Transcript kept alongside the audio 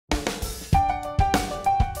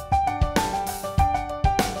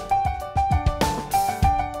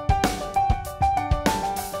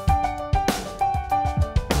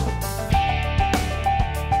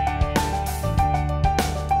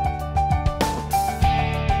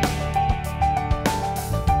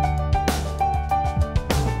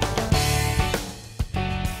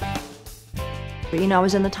You know, I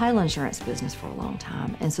was in the title insurance business for a long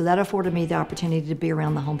time, and so that afforded me the opportunity to be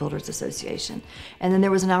around the Home Builders Association. And then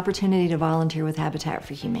there was an opportunity to volunteer with Habitat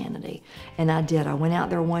for Humanity, and I did. I went out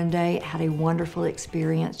there one day, had a wonderful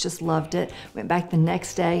experience, just loved it, went back the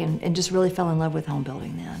next day and just really fell in love with home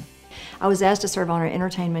building then. I was asked to serve on our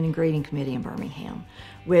Entertainment and Greeting Committee in Birmingham,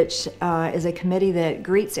 which is a committee that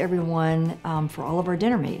greets everyone for all of our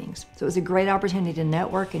dinner meetings. So it was a great opportunity to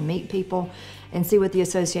network and meet people and see what the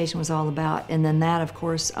association was all about. And then that, of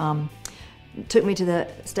course, took me to the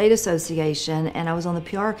State Association, and I was on the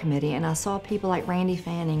PR committee, and I saw people like Randy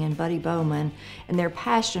Fanning and Buddy Bowman and their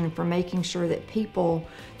passion for making sure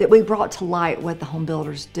that we brought to light what the home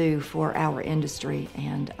builders do for our industry,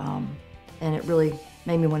 and it really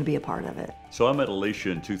made me want to be a part of it. So I met Alicia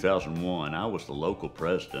in 2001. I was the local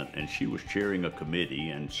president, and she was chairing a committee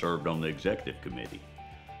and served on the executive committee.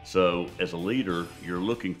 So as a leader, you're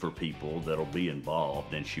looking for people that'll be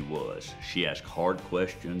involved, and she was. She asked hard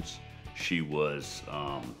questions. She was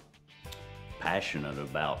passionate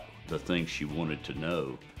about the things she wanted to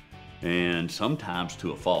know, and sometimes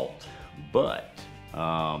to a fault. But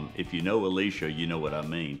if you know Alicia, you know what I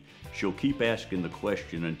mean. She'll keep asking the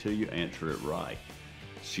question until you answer it right.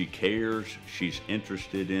 She cares, she's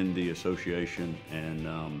interested in the association,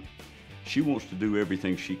 and she wants to do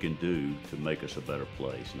everything she can do to make us a better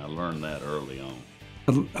place, and I learned that early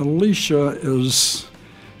on. Alicia is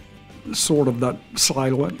sort of that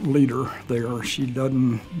silent leader there. She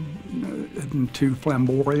isn't too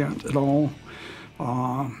flamboyant at all,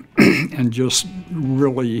 and just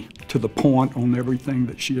really to the point on everything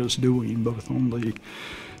that she is doing, both on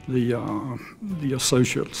the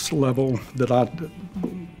associates level that I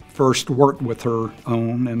first worked with her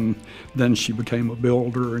on, and then she became a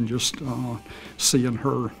builder, and just seeing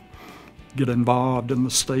her get involved in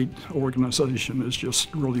the state organization has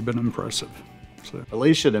just really been impressive. So.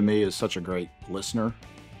 Alicia to me is such a great listener,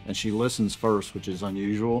 and she listens first, which is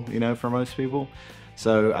unusual, you know, for most people.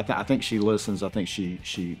 So I think she listens. I think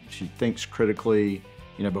she thinks critically,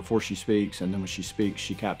 you know, before she speaks, and then when she speaks,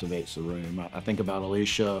 she captivates the room. I think about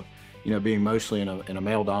Alicia, you know, being mostly in a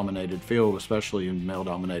male-dominated field, especially in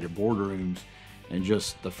male-dominated boardrooms, and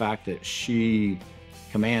just the fact that she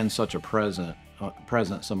commands such a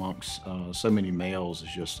presence amongst so many males is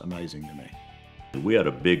just amazing to me. We had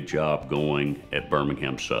a big job going at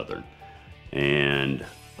Birmingham Southern, and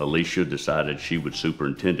Alicia decided she would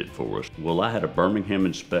superintend it for us. Well, I had a Birmingham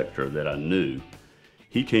inspector that I knew.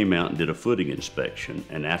 He came out and did a footing inspection,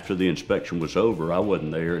 and after the inspection was over, I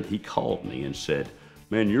wasn't there, and he called me and said,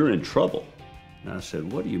 "Man, you're in trouble." And I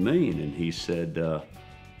said, "What do you mean?" And he said,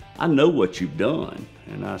 "I know what you've done."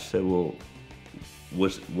 And I said, "Well,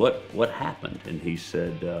 what happened?" And he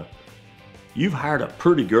said, "You've hired a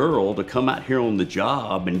pretty girl to come out here on the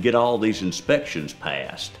job and get all these inspections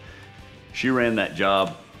passed." She ran that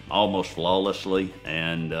job almost flawlessly,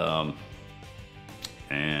 and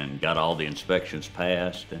got all the inspections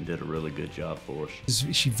passed and did a really good job for us.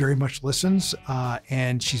 She very much listens,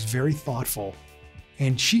 and she's very thoughtful.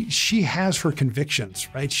 And she has her convictions,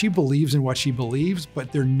 right? She believes in what she believes,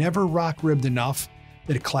 but they're never rock-ribbed enough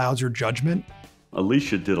that it clouds her judgment.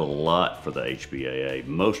 Alicia did a lot for the HBAA.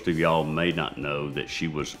 Most of y'all may not know that she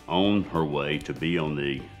was on her way to be on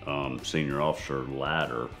the senior officer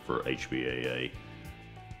ladder for HBAA.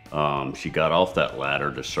 She got off that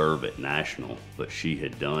ladder to serve at National, but she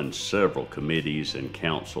had done several committees and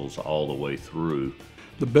councils all the way through.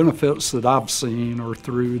 The benefits that I've seen are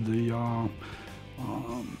through the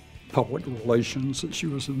public relations that she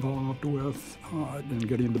was involved with, and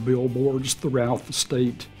getting the billboards throughout the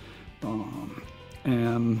state,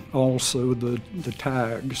 and also the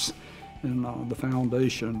tags and the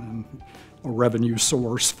foundation, and a revenue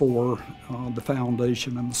source for the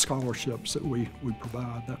foundation and the scholarships that we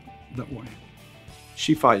provide that way.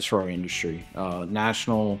 She fights for our industry,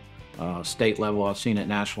 national, state level. I've seen it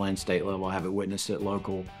national and state level. I haven't witnessed it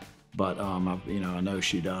local, but I know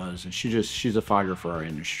she does, and she's a fighter for our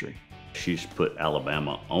industry. She's put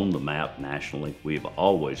Alabama on the map nationally. We've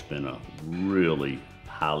always been a really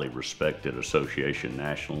highly respected association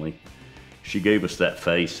nationally. She gave us that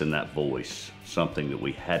face and that voice, something that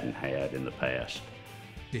we hadn't had in the past.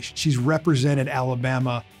 She's represented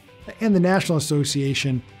Alabama and the National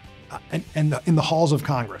Association in the halls of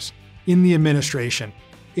Congress, in the administration,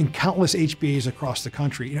 in countless HBAs across the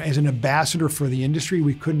country. You know, as an ambassador for the industry,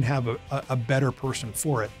 we couldn't have a better person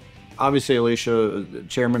for it. Obviously, Alicia,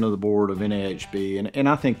 chairman of the board of NAHB, and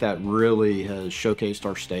I think that really has showcased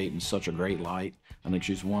our state in such a great light. I think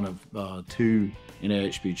she's one of two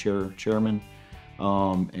NAHB chairmen,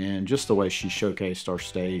 and just the way she showcased our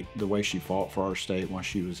state, the way she fought for our state while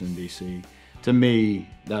she was in DC, to me,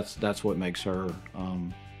 that's what makes her,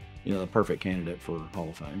 you know, the perfect candidate for Hall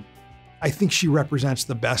of Fame. I think she represents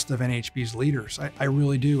the best of NHB's leaders. I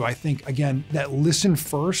really do. I think, again, that listen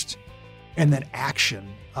first and that action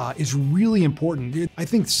is really important. I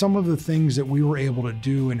think some of the things that we were able to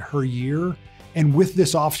do in her year and with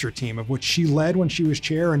this officer team, of which she led when she was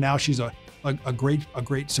chair and now she's a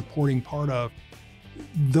great supporting part of,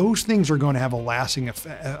 those things are going to have a lasting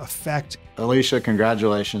effect. Alicia,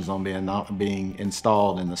 congratulations on being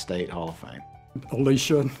installed in the State Hall of Fame.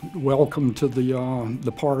 Alicia, welcome to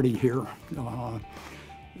the party here. You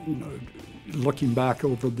know, looking back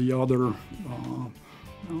over the other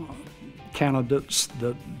candidates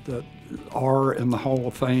that are in the Hall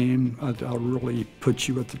of Fame, I really put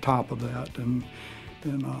you at the top of that, and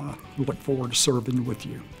look forward to serving with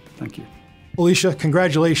you. Thank you. Alicia,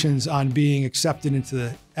 congratulations on being accepted into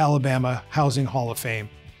the Alabama Housing Hall of Fame.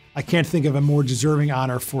 I can't think of a more deserving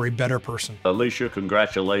honor for a better person. Alicia,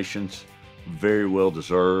 congratulations. Very well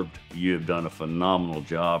deserved. You have done a phenomenal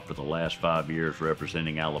job for the last 5 years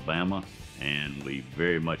representing Alabama, and we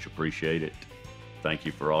very much appreciate it. Thank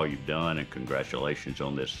you for all you've done, and congratulations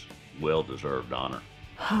on this well-deserved honor.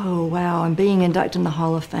 Oh, wow, and being inducted in the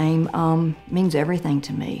Hall of Fame means everything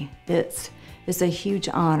to me. It's a huge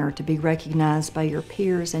honor to be recognized by your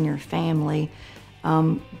peers and your family.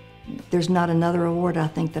 There's not another award I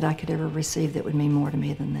think that I could ever receive that would mean more to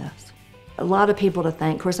me than this. A lot of people to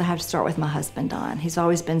thank. Of course, I have to start with my husband, Don. He's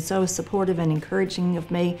always been so supportive and encouraging of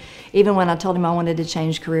me. Even when I told him I wanted to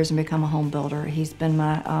change careers and become a home builder, he's been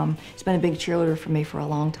a big cheerleader for me for a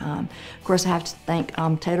long time. Of course, I have to thank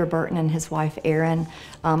Taylor Burton and his wife, Erin.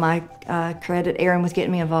 I credit Erin with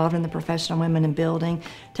getting me involved in the Professional Women in Building.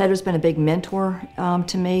 Taylor's been a big mentor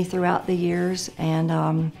to me throughout the years, and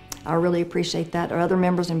I really appreciate that. There are other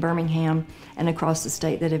members in Birmingham and across the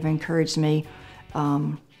state that have encouraged me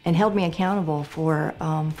and held me accountable for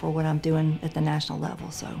what I'm doing at the national level.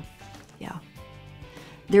 So, yeah.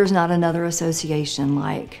 There's not another association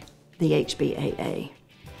like the HBAA.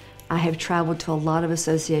 I have traveled to a lot of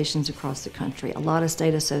associations across the country, a lot of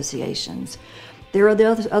state associations. There are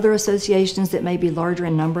the other associations that may be larger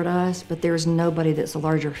in number to us, but there's nobody that's a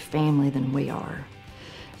larger family than we are.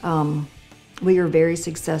 We are very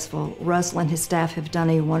successful. Russell and his staff have done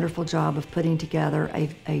a wonderful job of putting together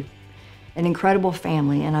an incredible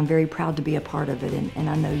family, and I'm very proud to be a part of it, and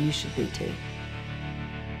I know you should be too.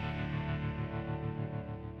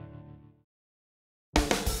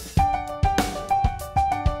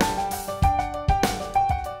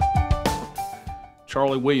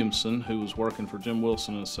 Charlie Williamson, who was working for Jim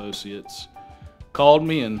Wilson and Associates, called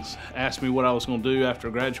me and asked me what I was going to do after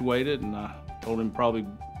I graduated, and I told him probably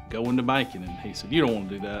go into banking, and he said, "You don't want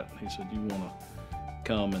to do that." He said, "You want to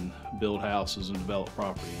come and build houses and develop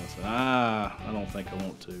property." And I said, I don't think I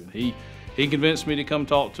want to. And he convinced me to come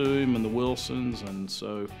talk to him and the Wilsons, and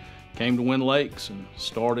so came to Wind Lakes and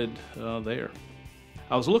started there.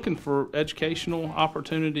 I was looking for educational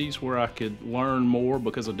opportunities where I could learn more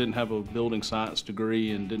because I didn't have a building science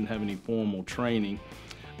degree and didn't have any formal training.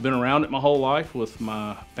 I've been around it my whole life with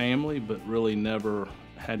my family, but really never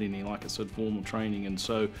had any, like I said, formal training. And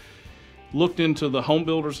so looked into the Home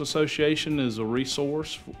Builders Association as a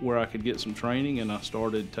resource where I could get some training, and I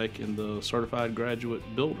started taking the Certified Graduate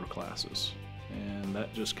Builder classes. And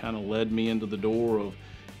that just kind of led me into the door of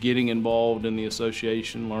getting involved in the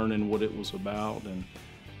association, learning what it was about, and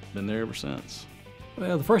been there ever since.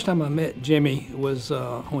 Well, the first time I met Jimmy was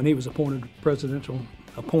when he was appointed presidential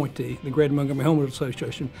appointee, the Greater Montgomery Home Builders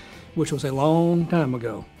Association, which was a long time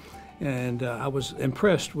ago. And I was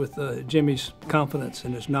impressed with Jimmy's confidence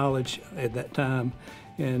and his knowledge at that time,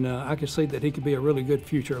 and I could see that he could be a really good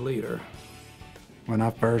future leader. When I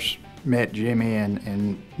first met Jimmy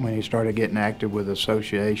and when he started getting active with the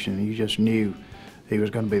association, you just knew he was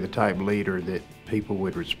going to be the type of leader that people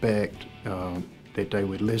would respect, that they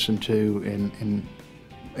would listen to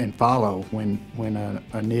and follow when an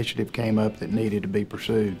initiative came up that needed to be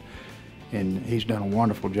pursued. And he's done a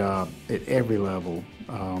wonderful job at every level.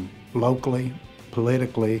 Locally,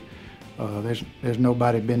 politically, there's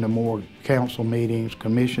nobody been to more council meetings,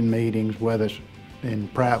 commission meetings, whether it's in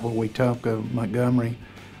Prattville, Wetumpka, Montgomery.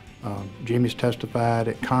 Jimmy's testified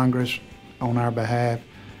at Congress on our behalf.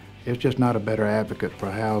 It's just not a better advocate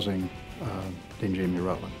for housing than Jimmy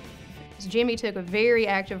Rutland. Jimmy took a very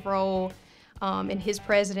active role in his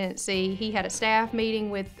presidency. He had a staff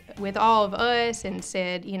meeting with all of us and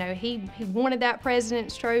said, you know, he wanted that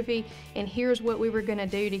President's Trophy, and here's what we were going to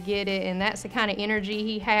do to get it. And that's the kind of energy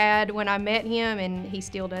he had when I met him, and he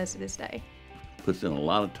still does to this day. Puts in a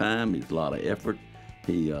lot of time, he's a lot of effort.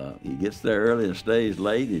 He gets there early and stays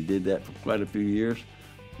late. He did that for quite a few years.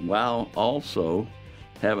 while also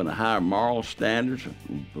having a higher moral standards,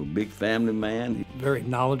 a big family man. Very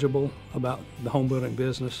knowledgeable about the home building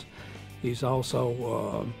business. He's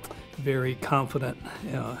also very confident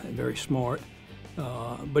and very smart,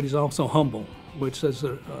 but he's also humble, which is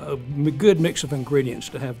a good mix of ingredients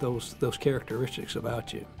to have those characteristics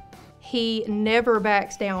about you. He never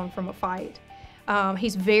backs down from a fight.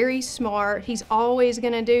 He's very smart. He's always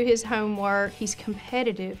going to do his homework. He's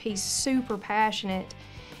competitive. He's super passionate.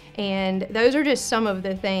 And those are just some of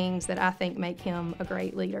the things that I think make him a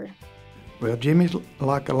great leader. Well, Jimmy's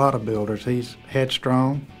like a lot of builders. He's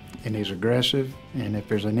headstrong and he's aggressive. And if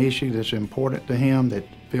there's an issue that's important to him that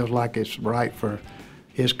feels like it's right for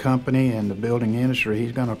his company and the building industry,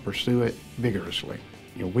 he's going to pursue it vigorously.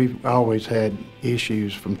 You know, we've always had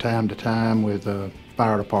issues from time to time with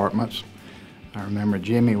fire departments. I remember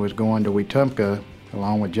Jimmy was going to Wetumpka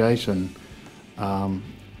along with Jason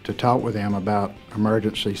to talk with them about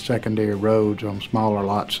emergency secondary roads on smaller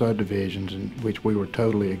lot subdivisions, which we were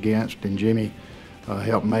totally against, and Jimmy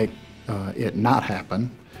helped make it not happen.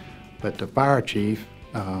 But the fire chief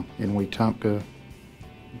in Wetumpka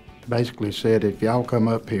basically said, if y'all come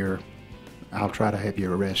up here, I'll try to have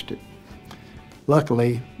you arrested.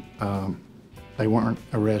 Luckily, they weren't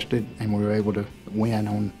arrested, and we were able to win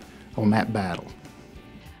on that battle.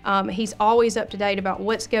 He's always up to date about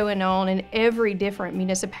what's going on in every different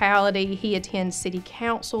municipality. He attends city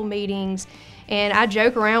council meetings, and I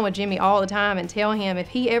joke around with Jimmy all the time and tell him if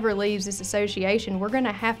he ever leaves this association, we're going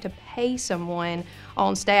to have to pay someone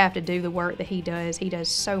on staff to do the work that he does. He does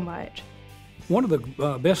so much. One of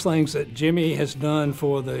the best things that Jimmy has done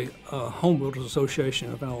for the Home Builders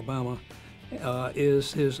Association of Alabama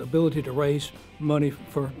is his ability to raise money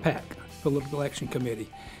for PAC, Political Action Committee.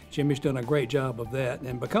 Jimmy's done a great job of that,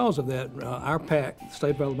 and because of that, our PAC, the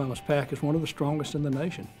state of Alabama's PAC, is one of the strongest in the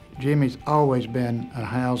nation. Jimmy's always been a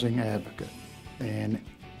housing advocate, and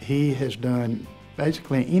he has done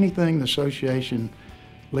basically anything the association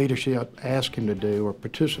leadership asked him to do or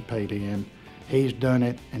participate in. He's done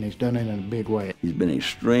it, and he's done it in a big way. He's been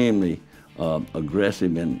extremely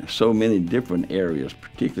aggressive in so many different areas,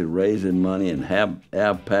 particularly raising money and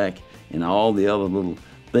ABPAC and all the other little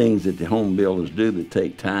things that the home builders do that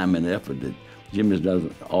take time and effort. That Jimmy's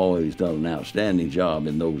always done an outstanding job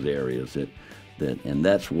in those areas. And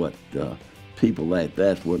that's what people like.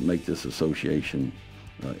 That's what makes this association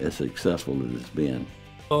as successful as it's been.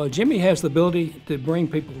 Jimmy has the ability to bring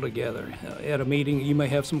people together. At a meeting, you may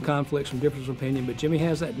have some conflicts, some difference of opinion, but Jimmy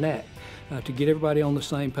has that knack to get everybody on the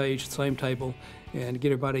same page, the same table, and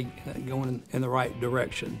get everybody going in the right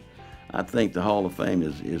direction. I think the Hall of Fame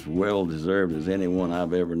is well deserved as anyone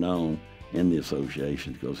I've ever known in the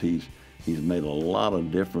association, because he's made a lot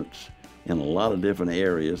of difference in a lot of different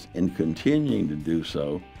areas and continuing to do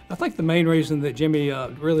so. I think the main reason that Jimmy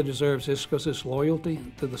really deserves this is because his loyalty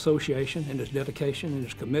to the association and his dedication and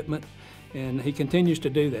his commitment, and he continues to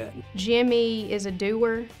do that. Jimmy is a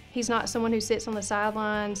doer. He's not someone who sits on the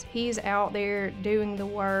sidelines. He's out there doing the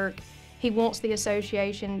work. He wants the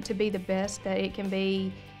association to be the best that it can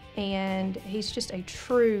be, and he's just a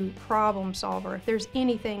true problem solver. If there's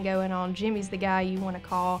anything going on, Jimmy's the guy you want to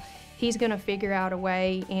call. He's going to figure out a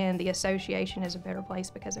way, and the association is a better place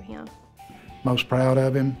because of him. Most proud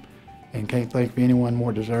of him, and can't think of anyone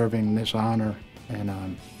more deserving this honor, and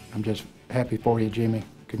I'm just happy for you, Jimmy.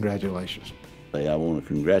 Congratulations. I want to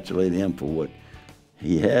congratulate him for what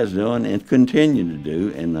he has done and continue to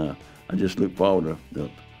do, and I just look forward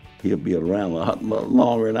to he'll be around a lot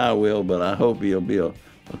longer than I will, but I hope he'll be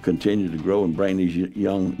continue to grow and bring these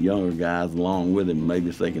younger guys along with him.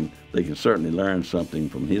 Maybe they can certainly learn something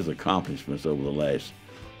from his accomplishments over the last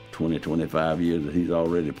 20, 25 years that he's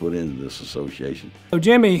already put into this association. So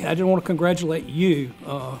Jimmy, I just want to congratulate you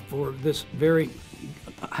for this very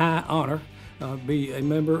high honor, be a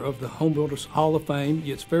member of the Home Builders Hall of Fame.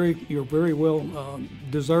 You're very well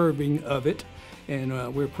deserving of it,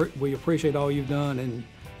 and we appreciate all you've done,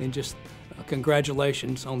 and just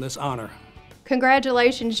congratulations on this honor.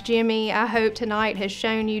 Congratulations, Jimmy. I hope tonight has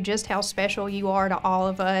shown you just how special you are to all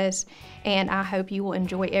of us, and I hope you will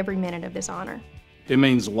enjoy every minute of this honor. It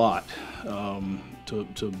means a lot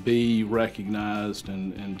to be recognized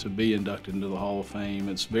and to be inducted into the Hall of Fame.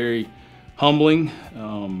 It's very humbling,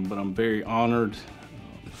 but I'm very honored.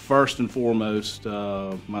 First and foremost,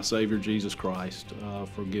 my Savior Jesus Christ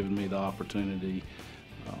for giving me the opportunity.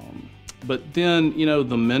 But then, you know,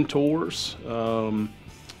 the mentors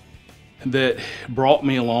that brought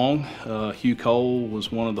me along. Hugh Cole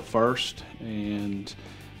was one of the first, and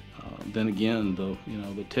then again,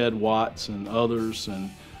 the Ted Watts and others,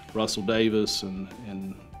 and Russell Davis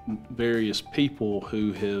and various people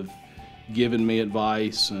who have given me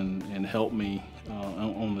advice and helped me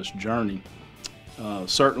on this journey.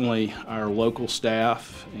 Certainly our local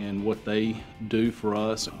staff and what they do for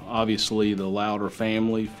us. Obviously the Louder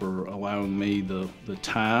family for allowing me the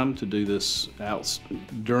time to do this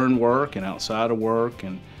during work and outside of work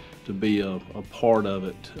and to be a part of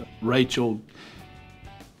it. Rachel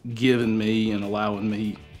giving me and allowing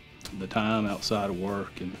me the time outside of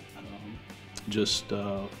work, and just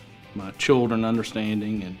my children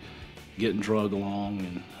understanding and getting drugged along,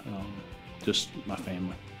 and just my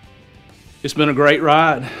family. It's been a great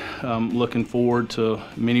ride. I'm looking forward to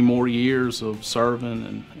many more years of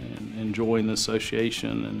serving and enjoying the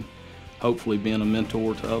association and hopefully being a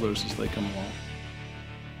mentor to others as they come along.